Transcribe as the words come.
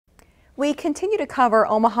We continue to cover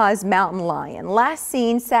Omaha's mountain lion, last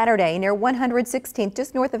seen Saturday near 116th,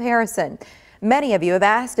 just north of Harrison. Many of you have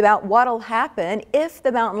asked about what'll happen if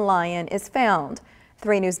the mountain lion is found.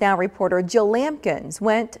 3 News Now reporter Jill Lampkins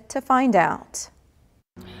went to find out.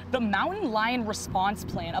 The mountain lion response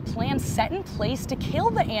plan, a plan set in place to kill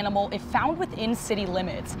the animal if found within city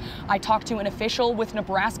limits. I talked to an official with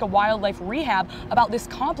Nebraska Wildlife Rehab about this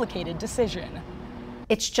complicated decision.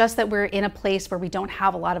 It's just that we're in a place where we don't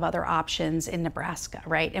have a lot of other options in Nebraska,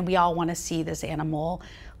 right? And we all want to see this animal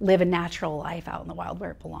live a natural life out in the wild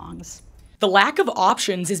where it belongs. The lack of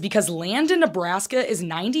options is because land in Nebraska is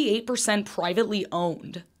 98% privately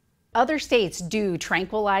owned. Other states do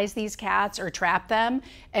tranquilize these cats or trap them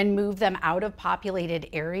and move them out of populated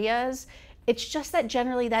areas. It's just that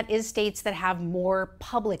generally that is states that have more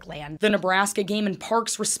public land. The Nebraska Game and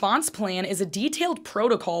Parks Response Plan is a detailed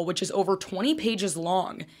protocol which is over 20 pages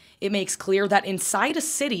long. It makes clear that inside a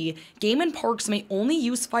city, game and parks may only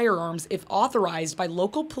use firearms if authorized by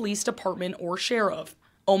local police department or sheriff.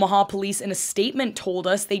 Omaha police in a statement told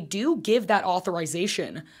us they do give that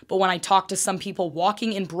authorization, but when I talked to some people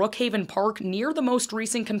walking in Brookhaven Park near the most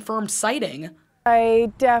recent confirmed sighting,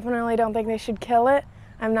 I definitely don't think they should kill it.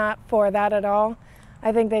 I'm not for that at all.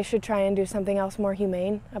 I think they should try and do something else more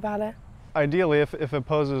humane about it. Ideally, if it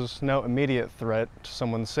poses no immediate threat to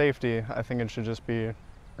someone's safety, I think it should just be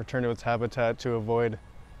returned to its habitat to avoid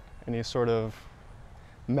any sort of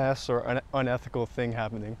mess or unethical thing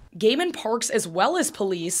happening. Game and Parks as well as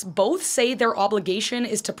police both say their obligation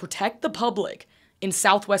is to protect the public. In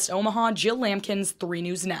Southwest Omaha, Jill Lampkins, 3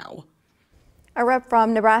 News Now. A rep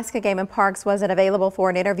from Nebraska Game and Parks wasn't available for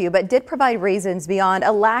an interview, but did provide reasons beyond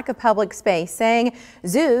a lack of public space, saying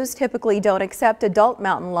zoos typically don't accept adult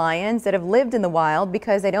mountain lions that have lived in the wild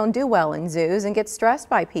because they don't do well in zoos and get stressed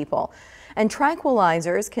by people. And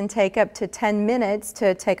tranquilizers can take up to 10 minutes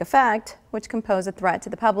to take effect, which can pose a threat to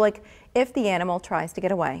the public if the animal tries to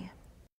get away.